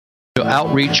to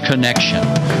Outreach Connection,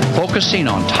 focusing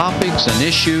on topics and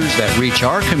issues that reach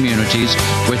our communities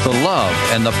with the love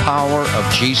and the power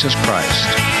of Jesus Christ.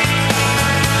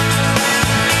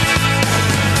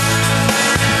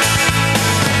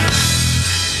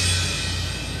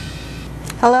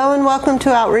 Hello and welcome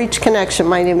to Outreach Connection.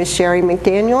 My name is Sherry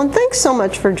McDaniel, and thanks so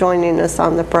much for joining us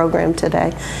on the program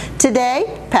today.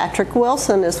 Today, Patrick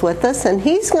Wilson is with us, and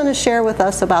he's going to share with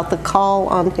us about the call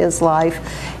on his life,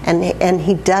 and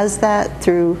he does that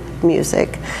through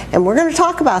music. And we're going to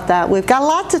talk about that. We've got a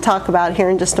lot to talk about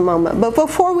here in just a moment. But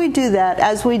before we do that,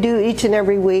 as we do each and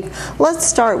every week, let's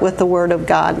start with the Word of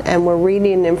God. And we're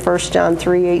reading in 1 John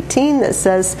 3:18 that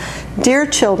says, "Dear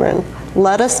children,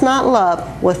 let us not love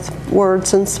with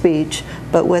words and speech,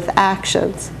 but with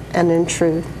actions and in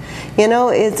truth." You know,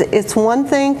 it's one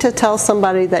thing to tell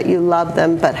somebody that you love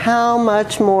them, but how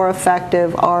much more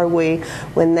effective are we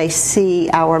when they see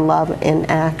our love in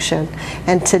action?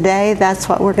 And today, that's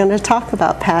what we're going to talk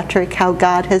about, Patrick, how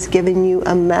God has given you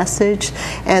a message,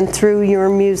 and through your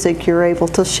music, you're able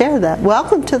to share that.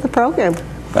 Welcome to the program.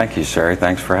 Thank you, Sherry.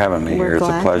 Thanks for having me here. It's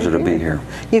a pleasure to be here.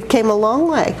 You've came a long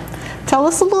way. Tell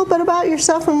us a little bit about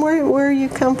yourself and where you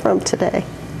come from today.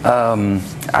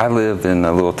 I live in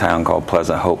a little town called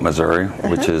Pleasant Hope, Missouri,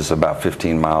 which is about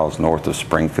 15 miles north of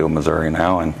Springfield, Missouri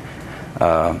now, and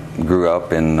grew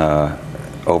up in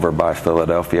over by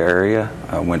Philadelphia area.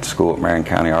 I went to school at Marion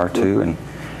County R2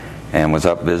 and was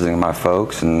up visiting my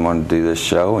folks and wanted to do this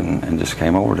show and just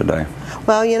came over today.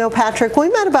 Well, you know, Patrick, we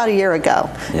met about a year ago.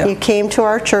 Yeah. You came to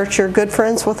our church. You're good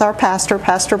friends with our pastor,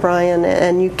 Pastor Brian,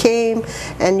 and you came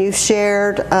and you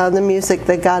shared the music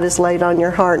that God has laid on your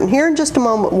heart. And here in just a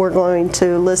moment, we're going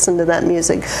to listen to that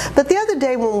music. But the other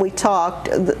day when we talked,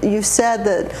 you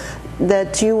said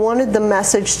that you wanted the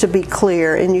message to be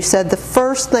clear, and you said the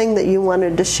first thing that you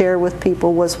wanted to share with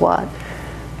people was what?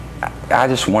 I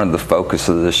just wanted the focus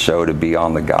of this show to be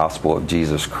on the gospel of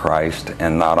Jesus Christ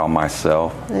and not on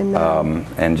myself. Amen.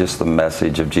 And just the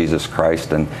message of Jesus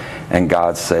Christ and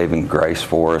God's saving grace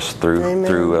for us through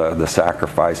the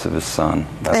sacrifice of His Son.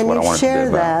 That's what I wanted to do. And you share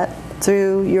that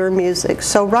through your music.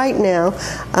 So right now,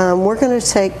 we're going to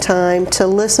take time to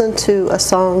listen to a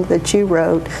song that you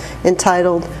wrote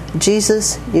entitled,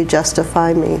 "Jesus, You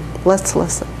Justify Me." Let's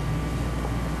listen.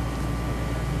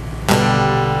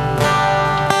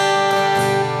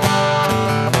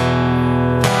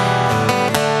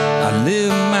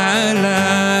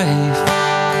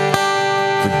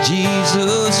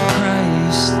 Jesus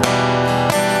Christ,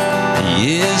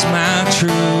 He is my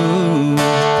truth,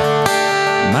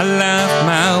 my life,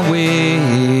 my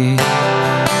way.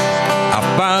 I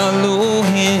follow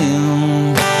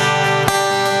Him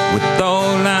with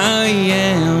all I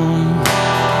am,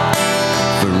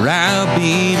 for I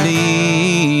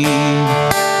believe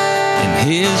in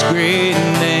His great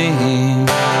name.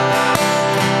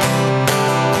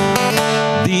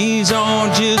 These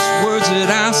aren't just words that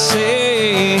I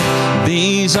say,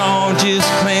 these aren't just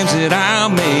claims that I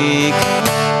make.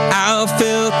 I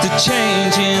felt the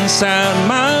change inside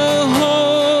my heart.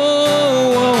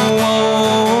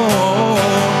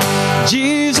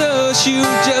 Jesus, You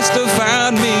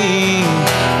justified me,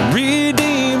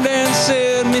 redeemed and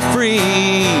set me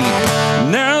free.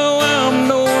 Now I'm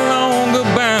no longer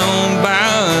bound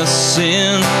by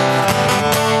sin,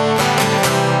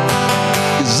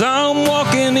 'cause I'm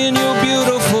walking in Your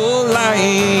beautiful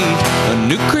light, a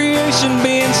new creation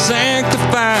being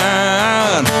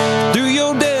sanctified through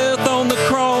Your death on the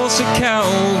cross at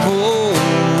Calvary.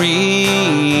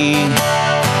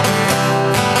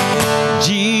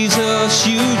 Jesus,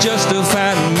 You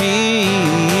justified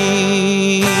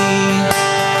me.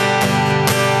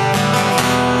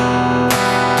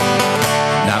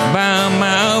 Not by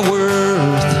my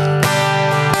worth,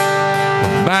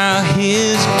 but by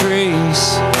His grace.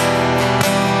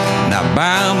 Not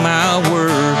by my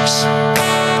works,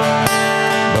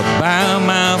 but by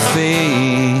my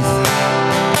faith.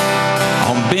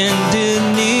 On bended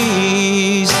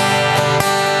knees,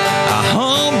 I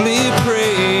humbly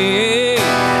pray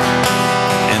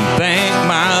and thank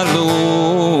my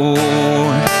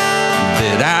Lord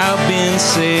that I've been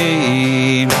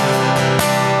saved.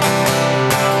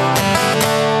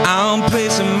 I'm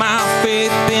placing my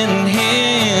faith in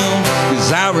Him, 'cause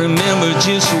I remember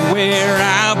just where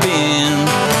I've been,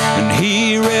 and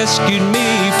He rescued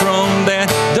me from that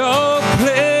dark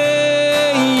place.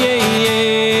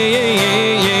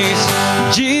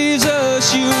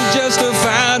 Jesus, You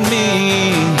justified me,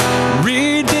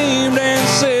 redeemed and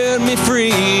set me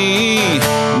free.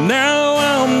 Now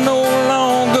I'm no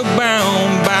longer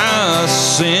bound by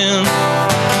sin,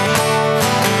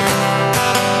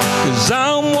 'cause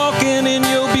I'm walking in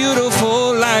Your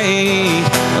beautiful light.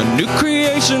 new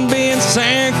creation being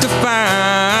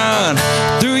sanctified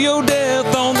through your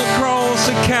death on the cross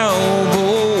of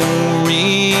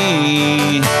Calvary.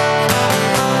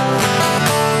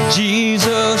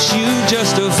 Jesus, you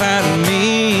justified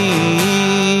me.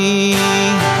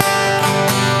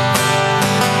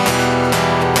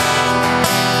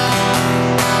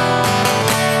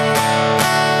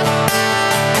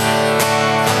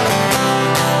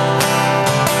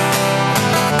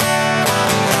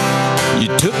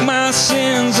 Took my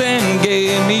sins and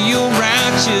gave me your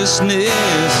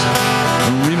righteousness.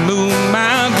 Removed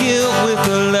my guilt with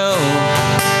a love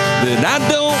that I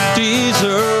don't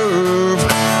deserve.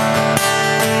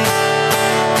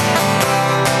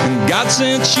 And God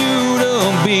sent you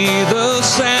to be the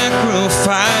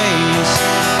sacrifice,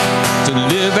 to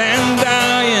live and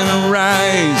die and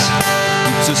rise,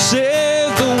 to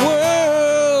save the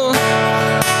world.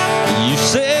 You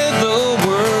saved the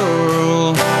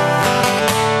world.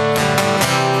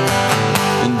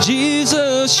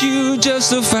 Jesus, you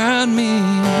justified me,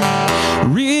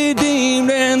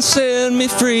 redeemed and set me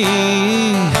free.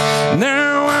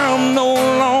 Now I'm no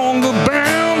longer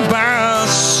bound by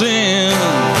sin,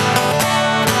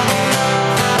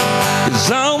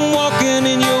 'cause I'm walking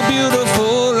in your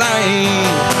beautiful light,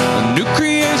 a new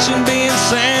creation being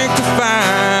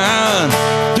sanctified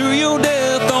through your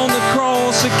death on the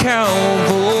cross of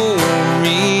Calvary.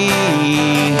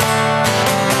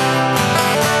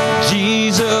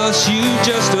 Jesus, you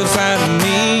justified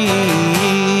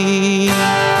me.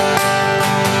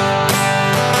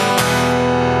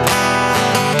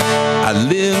 I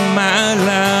live my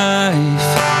life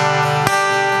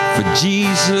for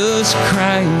Jesus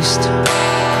Christ.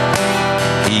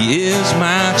 He is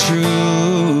my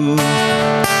truth,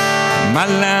 my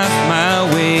life, my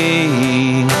way.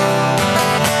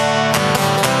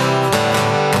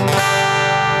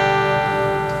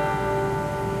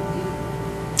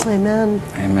 Amen.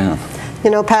 Amen. You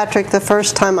know, Patrick, the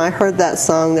first time I heard that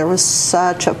song, there was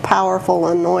such a powerful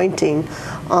anointing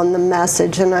on the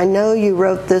message. And I know you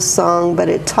wrote this song, but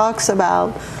it talks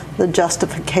about the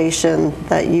justification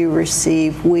that we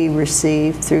receive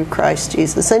through Christ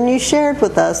Jesus. And you shared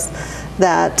with us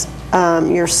that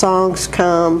your songs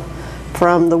come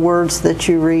from the words that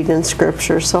you read in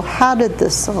Scripture. So how did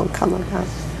this song come about?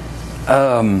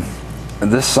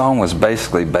 This song was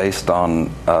basically based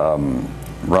on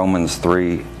Romans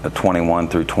 3:21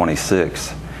 through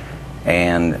 26,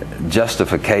 and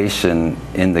justification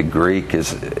in the Greek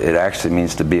it actually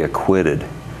means to be acquitted.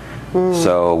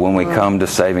 So when we come to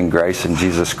saving grace in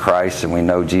Jesus Christ and we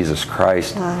know Jesus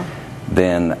Christ,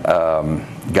 then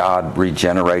God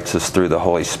regenerates us through the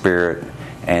Holy Spirit,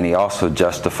 and He also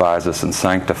justifies us and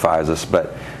sanctifies us.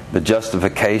 But the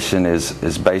justification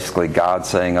is basically God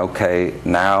saying, okay,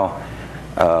 now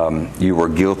you were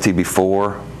guilty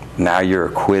before, now you're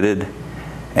acquitted,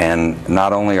 and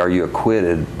not only are you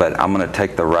acquitted, but I'm going to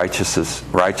take the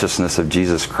righteousness of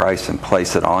Jesus Christ and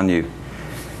place it on you.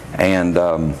 And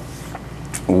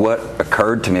what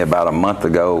occurred to me about a month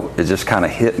ago, it just kind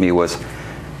of hit me, was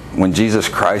when Jesus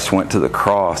Christ went to the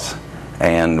cross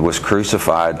and was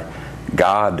crucified,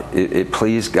 it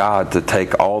pleased God to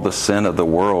take all the sin of the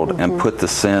world and put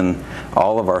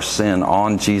all of our sin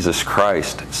on Jesus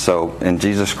Christ. So, and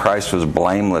Jesus Christ was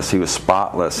blameless, He was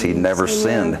spotless, He never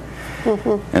sinned.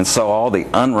 And so all the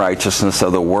unrighteousness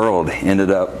of the world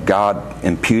God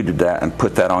imputed that and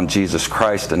put that on Jesus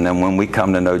Christ. And then when we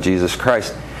come to know Jesus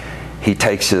Christ, He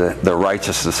takes the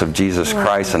righteousness of Jesus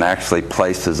Christ and actually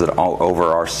places it all over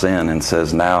our sin and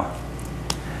says, now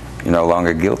you're no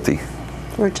longer guilty.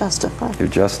 We're justified. You're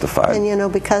justified. And you know,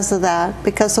 because of that,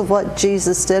 because of what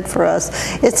Jesus did for us,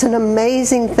 it's an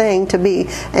amazing thing to be,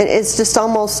 and it's just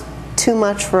almost too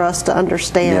much for us to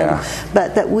understand,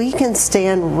 but that we can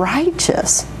stand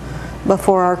righteous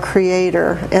before our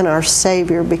Creator and our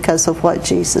Savior because of what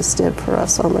Jesus did for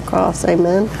us on the cross.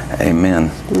 Amen?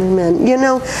 Amen. Amen. You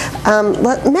know,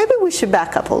 maybe we should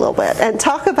back up a little bit and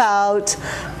talk about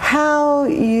how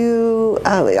you,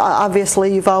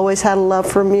 obviously you've always had a love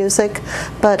for music,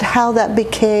 but how that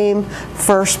became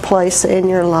first place in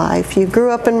your life. You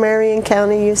grew up in Marion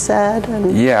County, you said?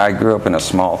 Yeah, I grew up in a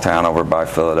small town over by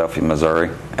Philadelphia, Missouri,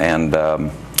 and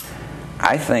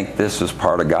I think this was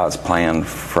part of God's plan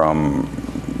from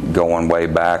going way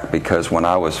back, because when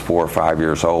I was 4 or 5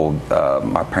 years old,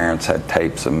 my parents had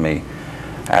tapes of me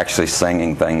actually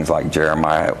singing things like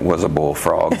Jeremiah was a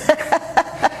bullfrog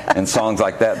and songs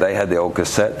like that. They had the old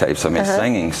cassette tapes of me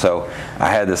singing. So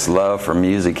I had this love for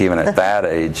music even at that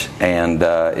age, and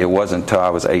it wasn't until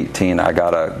I was 18 I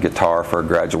got a guitar for a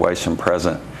graduation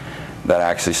present that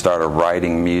I actually started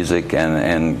writing music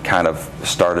and kind of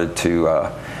started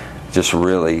to just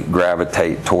really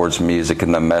gravitate towards music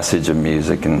and the message of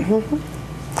music. And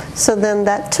so then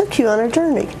that took you on a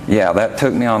journey. Yeah, that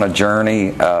took me on a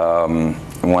journey.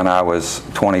 When I was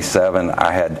 27,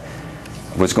 I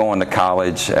was going to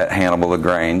college at Hannibal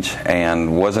LaGrange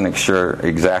and wasn't sure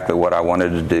exactly what I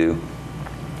wanted to do,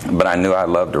 but I knew I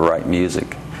loved to write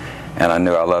music, and I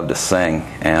knew I loved to sing.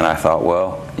 And I thought,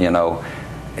 well,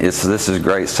 this is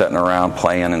great sitting around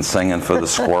playing and singing for the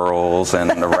squirrels and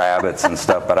the rabbits and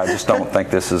stuff, but I just don't think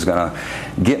this is going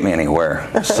to get me anywhere.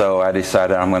 So I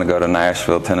decided I'm going to go to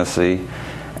Nashville, Tennessee.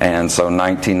 And so in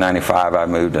 1995, I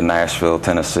moved to Nashville,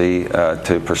 Tennessee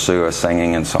to pursue a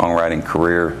singing and songwriting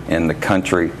career in the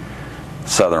country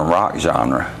Southern rock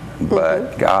genre.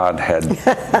 But God had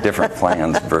different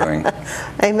plans brewing.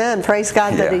 Amen. Praise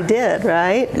God that He did,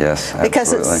 right? Yes, absolutely.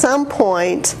 Because at some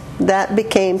point, that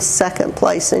became second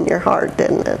place in your heart,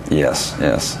 didn't it? Yes,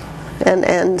 yes.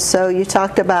 And so you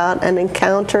talked about an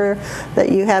encounter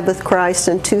that you had with Christ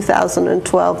in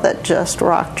 2012 that just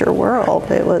rocked your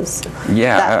world. It was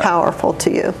that powerful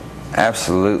to you.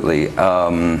 Absolutely.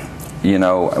 When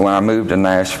I moved to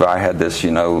Nashville, I had this,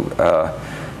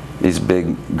 these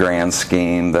big grand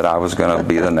scheme that I was going to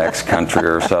be the next country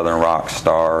or southern rock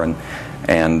star,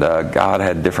 and God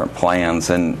had different plans,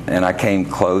 and I came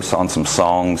close on some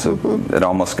songs that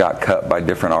almost got cut by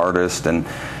different artists, and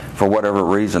for whatever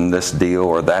reason, this deal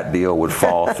or that deal would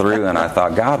fall through, and I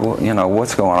thought, God,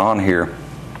 what's going on here?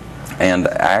 And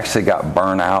I actually got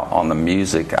burnt out on the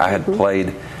music. I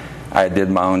did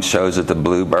my own shows at the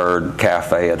Bluebird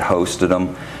Cafe, had hosted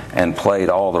them, and played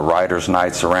all the writers'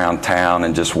 nights around town,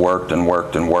 and just worked and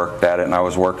worked and worked at it. And I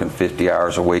was working 50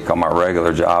 hours a week on my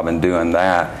regular job and doing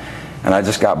that. And I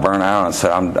just got burnt out and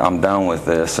said, I'm done with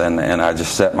this. And I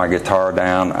just set my guitar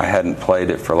down. I hadn't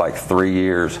played it for like 3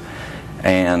 years.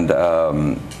 And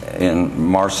in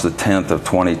March the 10th of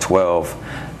 2012,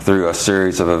 through a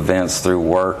series of events, through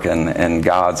work and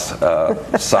God's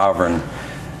sovereign,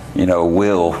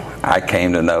 will, I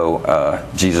came to know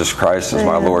Jesus Christ as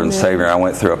my Lord and Savior. I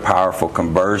went through a powerful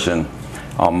conversion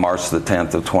on March the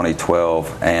 10th of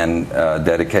 2012 and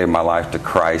dedicated my life to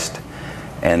Christ.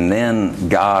 And then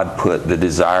God put the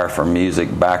desire for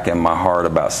music back in my heart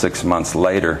about 6 months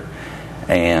later.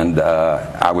 And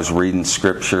I was reading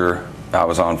Scripture. I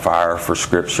was on fire for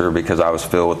Scripture because I was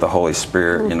filled with the Holy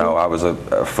Spirit. I was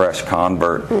a fresh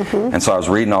convert. And so I was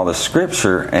reading all this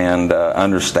Scripture and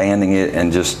understanding it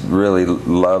and just really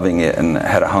loving it and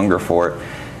had a hunger for it.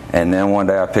 And then one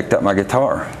day I picked up my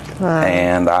guitar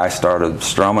and I started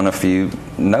strumming a few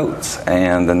notes.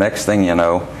 And the next thing you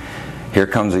know, here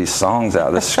comes these songs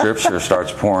out. This Scripture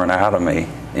starts pouring out of me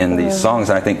in these songs.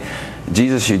 And I think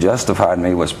Jesus, You Justified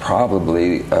Me was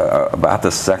probably about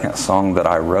the second song that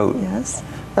I wrote. Yes.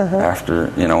 After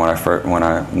when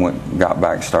I got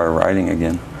back and started writing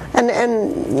again. And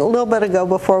a little bit ago,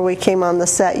 before we came on the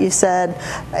set, you said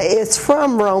it's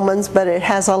from Romans, but it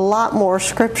has a lot more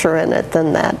Scripture in it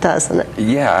than that, doesn't it?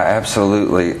 Yeah,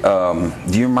 absolutely.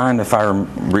 Do you mind if I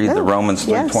read the Romans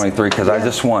 3:23? Because I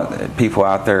just want people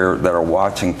out there that are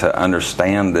watching to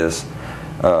understand this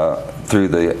through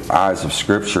the eyes of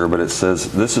Scripture. But it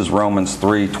says, this is Romans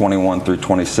 3:21 through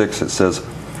 26. It says,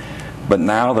 "But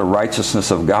now the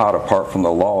righteousness of God apart from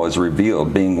the law is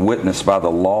revealed, being witnessed by the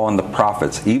law and the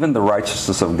prophets, even the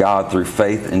righteousness of God through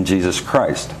faith in Jesus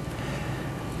Christ,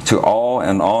 to all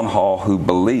and on all who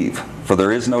believe. For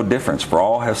there is no difference, for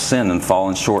all have sinned and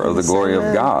fallen short of the glory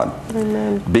of God,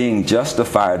 being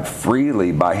justified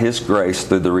freely by His grace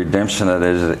through the redemption that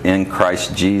is in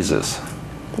Christ Jesus."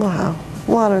 Wow.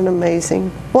 What an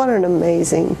amazing.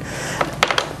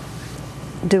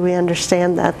 Do we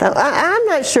understand that, though? I'm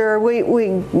not sure.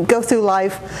 We go through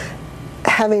life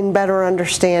having better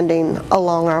understanding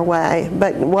along our way,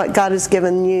 but what God has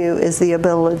given you is the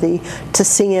ability to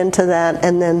see into that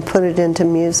and then put it into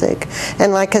music.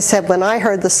 And like I said, when I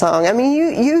heard the song, I mean,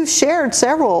 you shared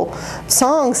several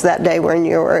songs that day when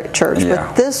you were at church,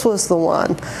 but this was the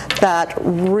one that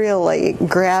really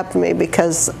grabbed me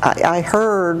because I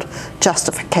heard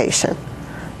justification.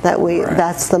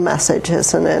 That's the message,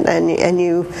 isn't it? And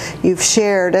you've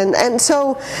shared and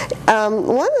so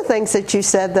one of the things that you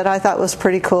said that I thought was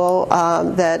pretty cool,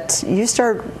 that you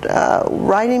started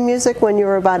writing music when you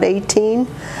were about 18,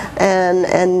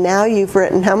 and now you've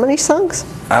written how many songs?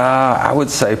 I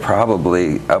would say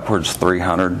probably upwards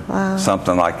 300,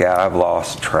 something like that. I've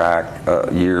lost track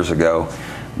years ago.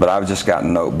 But I've just got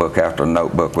notebook after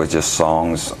notebook with just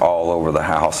songs all over the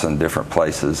house in different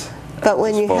places. But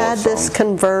when you had this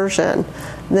conversion,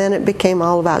 then it became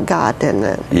all about God, didn't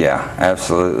it? Yeah,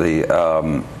 absolutely.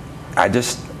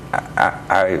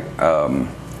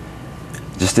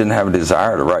 just didn't have a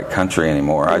desire to write country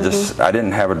anymore. I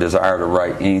didn't have a desire to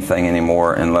write anything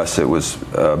anymore unless it was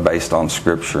based on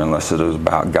Scripture, unless it was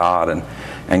about God.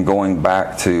 And going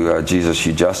back to Jesus,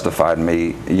 you justified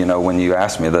me. You know, when you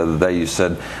asked me the other day, you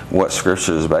said what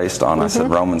Scripture is based on. I said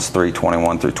Romans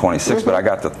 3:21 through 26. But I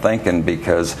got to thinking,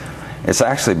 because it's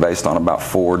actually based on about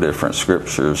 4 different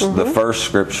Scriptures. The first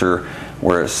Scripture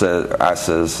where it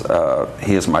says,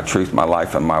 He is my truth, my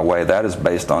life, and my way, that is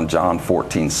based on John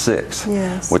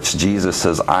 14:6, which Jesus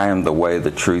says, I am the way, the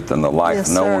truth, and the life. Yes,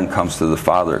 no sir. one comes to the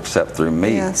Father except through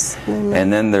me. Yes. Amen.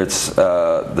 And then there's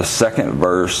the second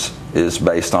verse is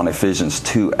based on Ephesians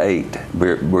 2:8.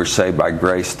 We're saved by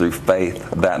grace through faith,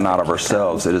 that not of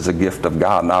ourselves. It is a gift of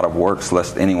God, not of works,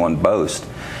 lest anyone boast.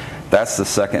 That's the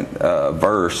second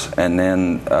verse. And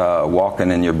then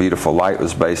walking in your beautiful light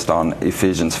was based on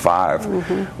Ephesians 5,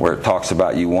 where it talks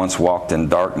about you once walked in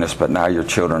darkness, but now you're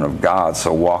children of God,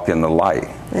 so walk in the light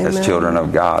as children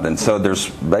of God. And so there's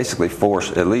basically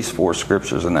at least 4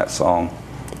 Scriptures in that song.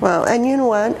 Wow. And you know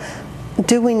what?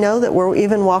 Do we know that we're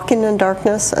even walking in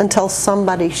darkness until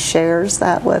somebody shares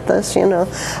that with us? You know,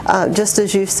 just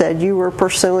as you said, you were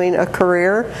pursuing a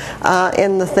career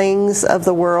in the things of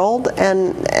the world,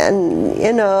 and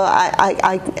you know,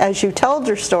 I as you told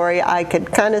your story, I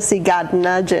could kind of see God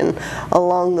nudging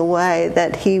along the way,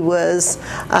 that He was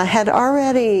had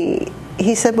already.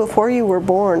 He said, before you were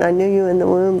born, I knew you in the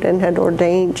womb and had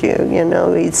ordained you. You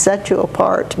know, He'd set you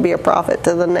apart to be a prophet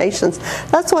to the nations.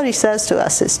 That's what He says to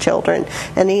us, His children.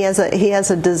 And He has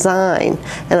a design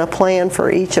and a plan for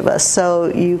each of us.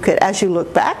 So you could, as you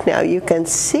look back now, you can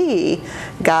see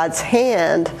God's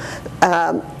hand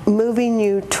moving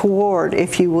you toward,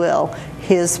 if you will,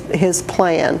 His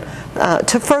plan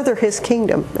to further His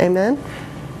kingdom. Amen?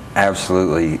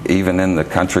 Absolutely. Even in the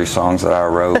country songs that I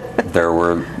wrote, there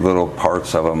were little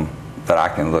parts of them that I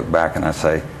can look back and I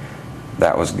say,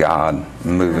 that was God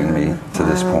moving me to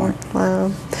this point. Wow.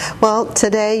 Well,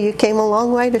 today you came a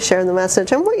long way to share the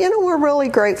message, and we're really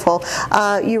grateful.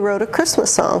 You wrote a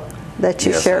Christmas song that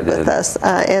you shared with us,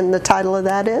 and the title of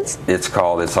that is? It's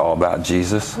called "It's All About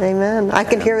Jesus." Amen. I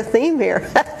can hear a theme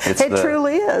here. It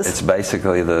truly is. It's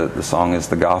basically the song is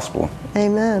the gospel.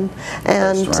 Amen.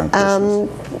 And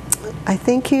I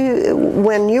think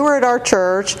when you were at our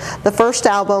church, the first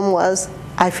album was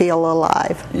I Feel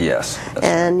Alive. Yes.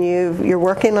 And you're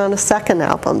working on a second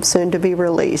album soon to be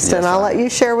released. Yes, and I'll let you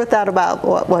share with that about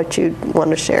what you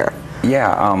want to share.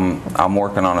 Yeah, I'm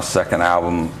working on a second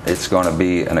album. It's going to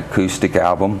be an acoustic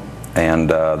album, and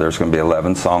there's going to be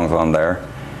 11 songs on there.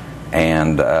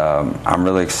 And I'm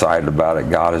really excited about it.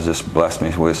 God has just blessed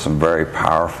me with some very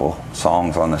powerful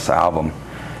songs on this album.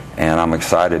 And I'm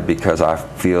excited because I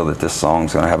feel that this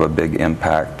song's going to have a big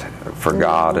impact for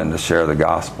God and to share the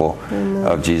gospel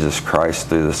of Jesus Christ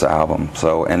through this album.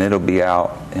 So, and it'll be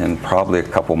out in probably a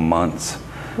couple months,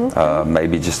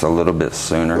 maybe just a little bit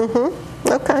sooner.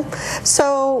 Okay.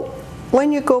 So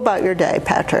when you go about your day,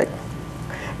 Patrick,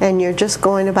 and you're just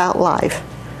going about life,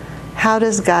 how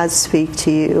does God speak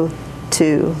to you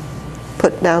to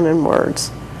put down in words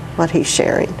what He's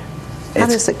sharing? How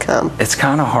does it come? It's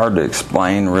kind of hard to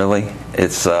explain, really.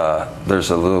 It's there's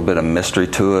a little bit of mystery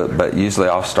to it, but usually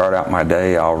I'll start out my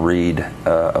day, I'll read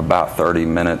about 30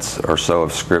 minutes or so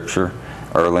of Scripture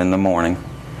early in the morning,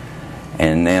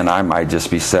 and then I might just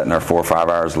be sitting there 4 or 5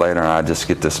 hours later, and I just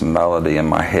get this melody in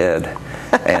my head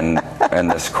and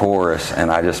this chorus, and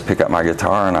I just pick up my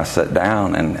guitar and I sit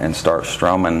down and start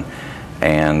strumming,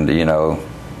 and you know,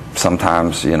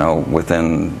 sometimes, you know,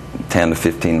 within 10 to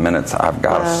 15 minutes I've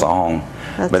got a song.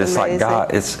 But it's amazing. Like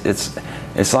God,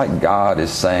 it's like God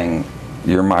is saying,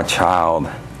 you're my child,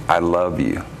 I love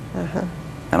you,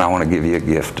 and I want to give you a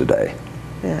gift today.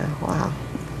 Yeah, wow.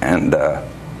 And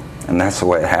that's the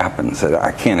way it happens.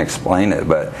 I can't explain it,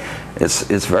 but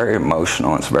it's very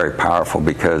emotional. It's very powerful,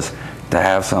 because to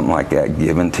have something like that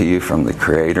given to you from the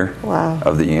Creator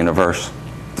of the universe,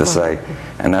 to say,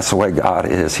 and that's the way God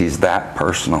is. He's that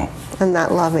personal. And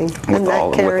that loving. And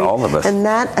that caring. With all of us. And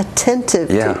that attentive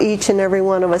to each and every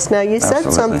one of us. Now, you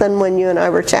said something when you and I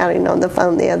were chatting on the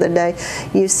phone the other day.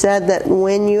 You said that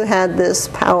when you had this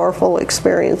powerful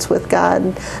experience with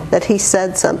God, that He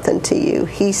said something to you.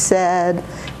 He said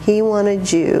He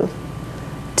wanted you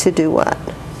to do what?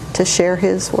 To share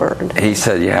His word. He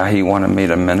said, He wanted me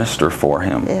to minister for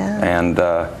Him. Yeah.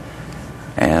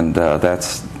 And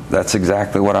that's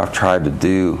exactly what I've tried to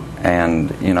do.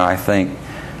 And, you know, I think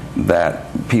that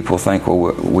people think,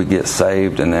 well, we get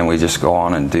saved and then we just go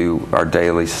on and do our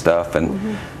daily stuff.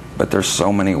 And but there's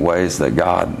so many ways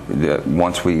that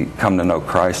once we come to know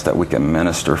Christ, that we can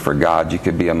minister for God. You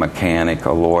could be a mechanic,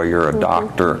 a lawyer, a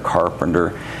doctor, a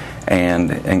carpenter.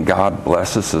 And God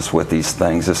blesses us with these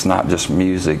things. It's not just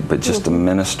music, but just to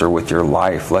minister with your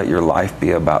life. Let your life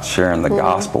be about sharing the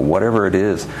gospel. Whatever it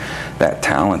is, that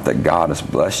talent that God has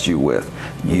blessed you with,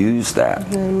 use that,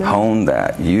 hone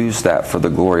that, use that for the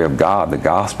glory of God, the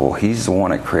gospel. He's the one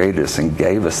that created us and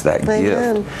gave us that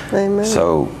gift. Amen.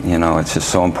 So, it's just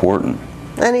so important.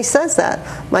 And he says that.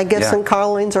 My gifts and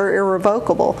callings are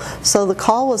irrevocable. So the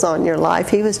call was on your life.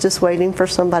 He was just waiting for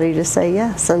somebody to say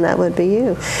yes, and that would be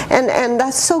you. And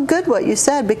that's so good what you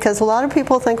said, because a lot of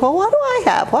people think, well, what do I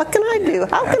have? What can I do?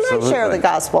 How can I share the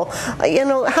gospel?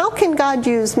 How can God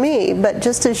use me? But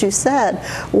just as you said,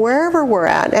 wherever we're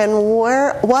at and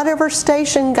whatever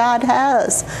station God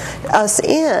has us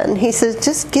in, he says,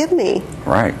 just give me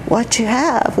what you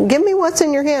have. Give me what's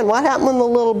in your hand. What happened when the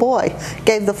little boy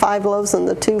gave the 5 loaves and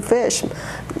the 2 fish?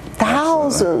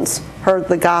 Thousands heard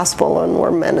the gospel and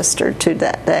were ministered to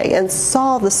that day and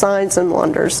saw the signs and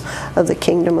wonders of the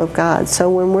kingdom of God. So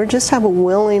when we just have a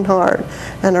willing heart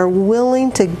and are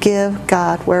willing to give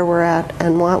God where we're at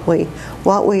and what we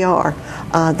are,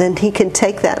 then he can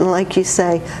take that and, like you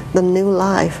say, the new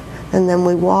life, and then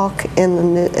we walk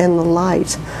in the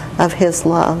light of his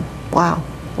love. Wow,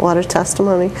 what a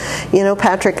testimony.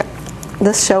 Patrick,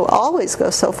 this show always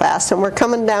goes so fast, and we're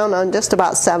coming down on just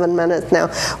about 7 minutes now.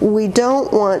 We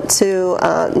don't want to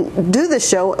do the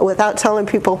show without telling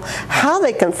people how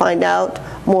they can find out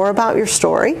more about your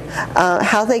story,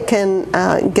 how they can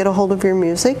get a hold of your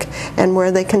music, and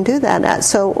where they can do that at.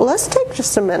 So let's take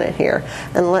just a minute here,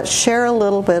 and let's share a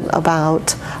little bit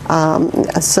about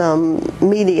some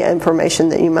media information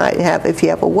that you might have. If you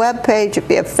have a web page, if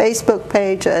you have a Facebook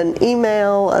page, an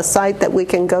email, a site that we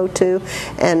can go to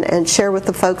and share with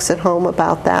the folks at home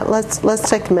about that. Let's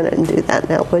take a minute and do that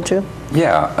now, would you?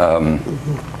 Yeah.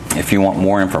 If you want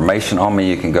more information on me,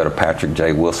 you can go to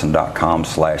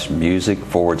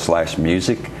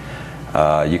patrickjwilson.com/music/music.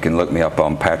 You can look me up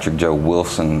on Patrick Joe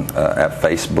Wilson at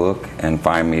Facebook and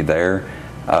find me there.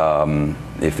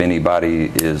 If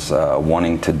anybody is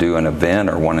wanting to do an event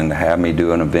or wanting to have me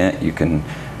do an event, you can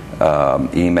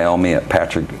email me at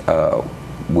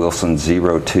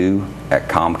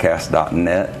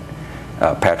patrickwilson02@comcast.net.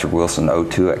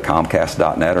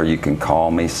 PatrickWilson02@comcast.net, or you can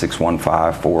call me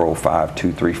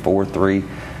 615-405-2343.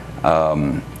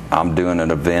 I'm doing an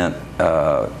event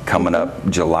coming up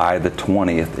July the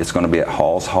 20th. It's going to be at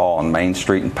Halls Hall on Main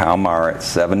Street in Palmyra at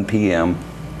 7 p.m.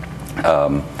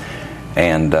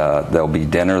 And there'll be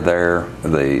dinner there.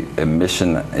 The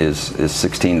admission is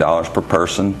 $16 per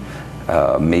person.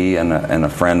 Me and a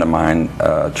friend of mine,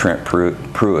 Trent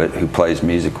Pruitt, who plays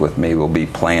music with me, will be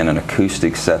playing an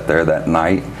acoustic set there that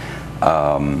night.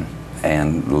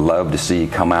 And love to see you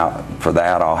come out for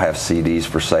that. I'll have CDs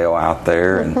for sale out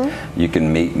there, and you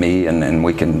can meet me, and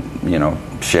we can,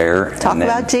 share. Talk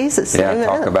about Jesus. Yeah, Amen.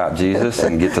 Talk about Jesus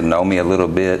and get to know me a little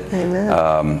bit. Amen.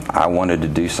 I wanted to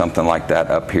do something like that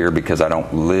up here because I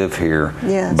don't live here,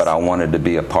 but I wanted to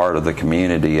be a part of the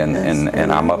community, and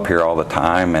I'm up here all the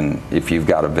time, and if you've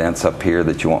got events up here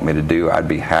that you want me to do, I'd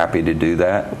be happy to do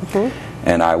that.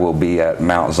 And I will be at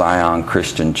Mount Zion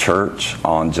Christian Church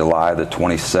on July the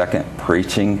 22nd,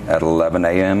 preaching at 11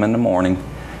 a.m. in the morning.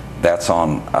 That's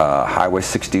on Highway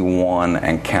 61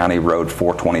 and County Road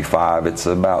 425. It's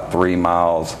about 3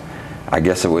 miles. I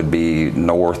guess it would be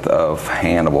north of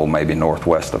Hannibal, maybe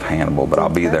northwest of Hannibal, but I'll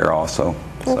be there also.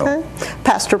 Okay.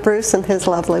 Pastor Bruce and his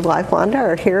lovely wife Wanda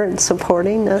are here and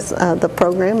supporting us, the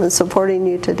program, and supporting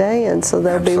you today, and so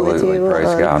they'll be with you.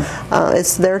 Praise God.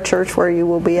 It's their church where you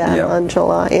will be at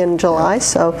in July.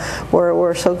 So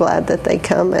we're so glad that they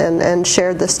come and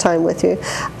share this time with you.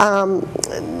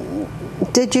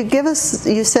 Did you give us,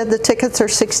 you said the tickets are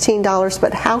 $16,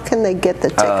 but how can they get the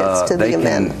tickets to the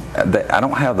event? I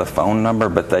don't have the phone number,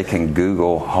 but they can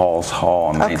Google Halls Hall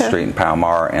on Main Street in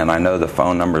Palmyra, and I know the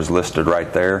phone number is listed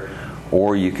right there,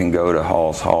 or you can go to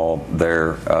Halls Hall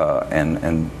there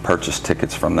and purchase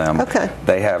tickets from them. Okay.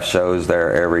 They have shows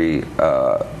there every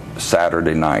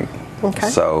Saturday night. Okay.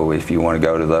 So if you want to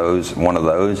go to one of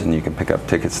those, and you can pick up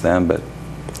tickets then, but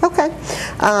Okay.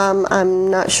 I'm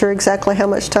not sure exactly how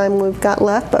much time we've got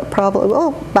left, but probably,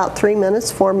 about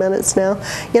 4 minutes now.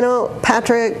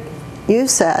 Patrick, you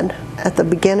said at the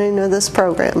beginning of this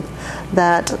program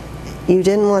that you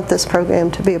didn't want this program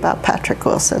to be about Patrick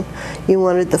Wilson. You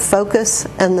wanted the focus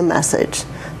and the message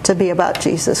to be about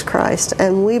Jesus Christ.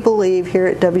 And we believe here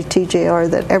at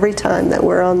WTJR that every time that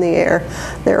we're on the air,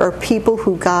 there are people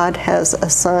who God has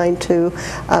assigned to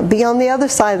be on the other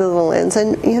side of the lens.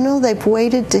 And, you know, they've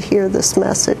waited to hear this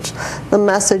message, the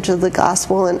message of the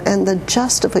gospel and the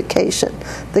justification,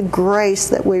 the grace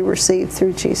that we receive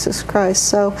through Jesus Christ.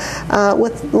 So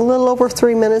with a little over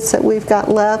 3 minutes that we've got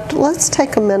left, let's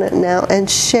take a minute now and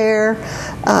share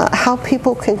how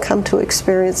people can come to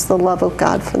experience the love of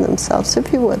God for themselves.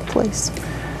 If you would, please.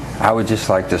 I would just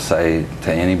like to say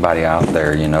to anybody out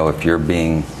there, you know, if you're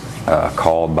being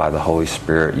called by the Holy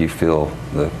Spirit, you feel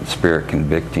the Spirit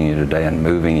convicting you today and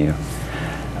moving you,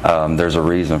 there's a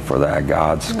reason for that.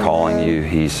 God's calling you.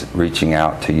 He's reaching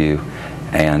out to you,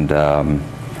 and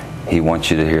He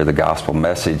wants you to hear the gospel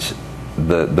message.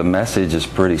 The message is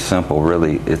pretty simple,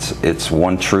 really. It's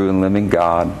one true and living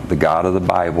God, the God of the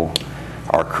Bible,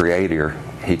 our Creator.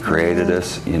 He created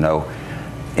us, you know,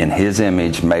 in His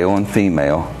image, male and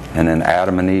female. And then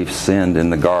Adam and Eve sinned in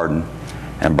the garden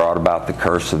and brought about the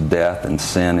curse of death and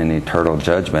sin and eternal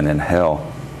judgment in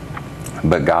hell.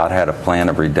 But God had a plan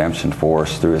of redemption for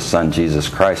us through His Son, Jesus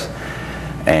Christ.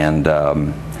 And,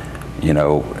 you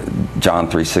know, John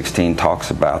 3:16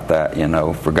 talks about that, you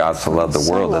know, for God so loved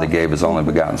the world that He gave His only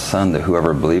begotten Son, that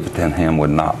whoever believeth in Him would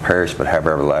not perish but have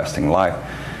everlasting life.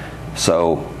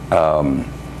 So,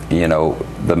 you know,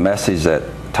 the message that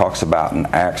talks about in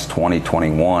Acts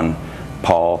 20:21,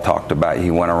 Paul talked about,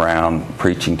 he went around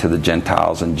preaching to the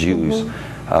Gentiles and Jews,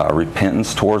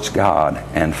 repentance towards God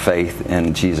and faith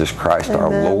in Jesus Christ, our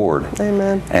Lord.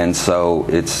 Amen. And so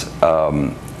it's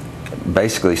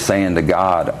basically saying to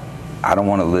God, I don't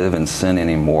want to live in sin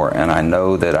anymore, and I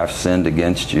know that I've sinned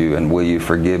against you, and will you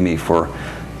forgive me for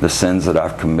the sins that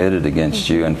I've committed against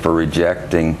you, and for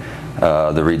rejecting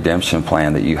the redemption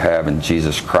plan that you have in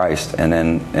Jesus Christ.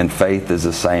 And faith is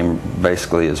the same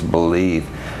basically as believe.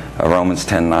 Romans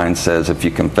 10:9 says, if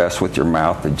you confess with your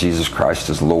mouth that Jesus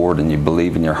Christ is Lord and you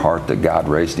believe in your heart that God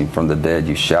raised Him from the dead,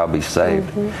 you shall be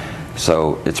saved.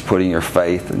 So it's putting your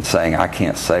faith and saying, I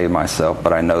can't save myself,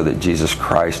 but I know that Jesus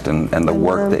Christ and the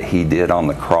work that He did on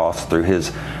the cross through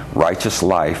His righteous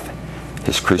life,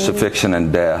 His crucifixion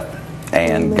and death,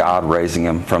 and God raising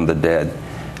Him from the dead,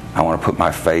 I want to put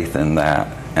my faith in that,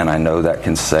 and I know that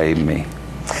can save me.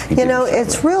 You know,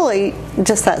 it's really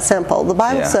just that simple. The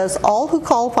Bible says, all who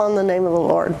call upon the name of the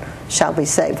Lord shall be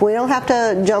saved. We don't have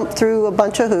to jump through a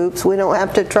bunch of hoops. We don't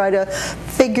have to try to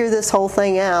figure this whole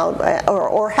thing out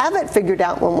or have it figured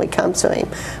out when we come to Him.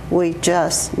 We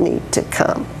just need to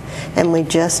come. And we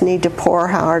just need to pour our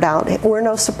heart out. We're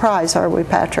no surprise, are we,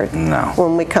 Patrick? No.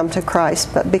 When we come to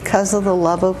Christ. But because of the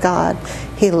love of God,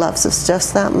 He loves us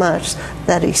just that much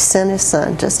that He sent His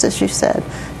Son, just as you said,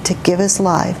 to give His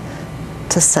life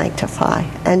to sanctify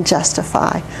and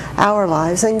justify our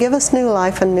lives and give us new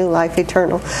life and new life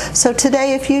eternal. So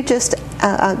today, if you just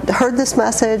heard this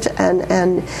message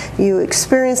and you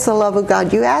experienced the love of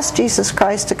God, you asked Jesus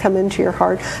Christ to come into your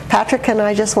heart, Patrick and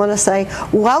I just want to say,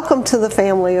 welcome to the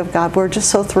family of God. We're just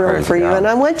so thrilled Praise for you. God. And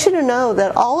I want you to know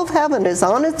that all of heaven is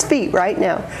on its feet right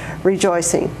now,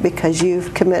 rejoicing because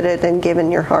you've committed and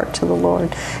given your heart to the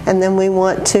Lord. And then we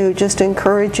want to just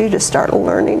encourage you to start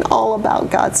learning all about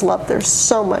God's love. There's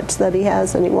so much that He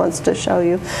has and He wants to show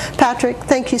you. Patrick,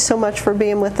 thank you so much for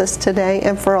being with us today,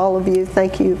 and for all of you,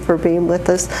 thank you for being with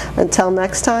us. Until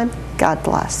next time, God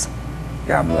bless.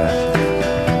 God bless.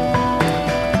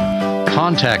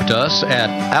 Contact us at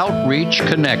Outreach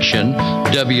Connection,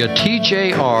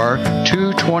 WTJR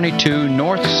 222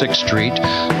 North 6th Street,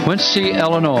 Quincy,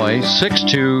 Illinois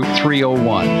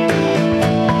 62301.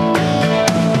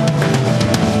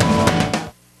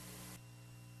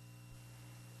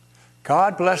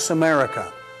 God bless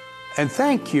America. And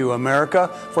thank you, America,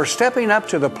 for stepping up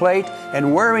to the plate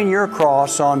and wearing your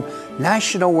cross on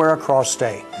National Wear a Cross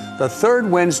Day, the third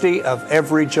Wednesday of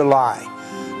every July.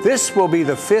 This will be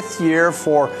the 5th year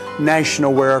for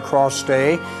National Wear a Cross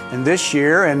Day, and this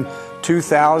year, in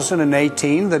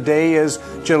 2018, the day is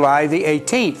July the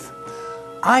 18th.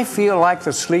 I feel like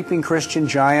the sleeping Christian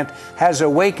giant has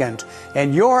awakened,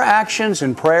 and your actions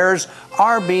and prayers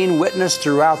are being witnessed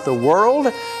throughout the world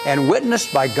and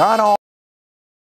witnessed by God Almighty.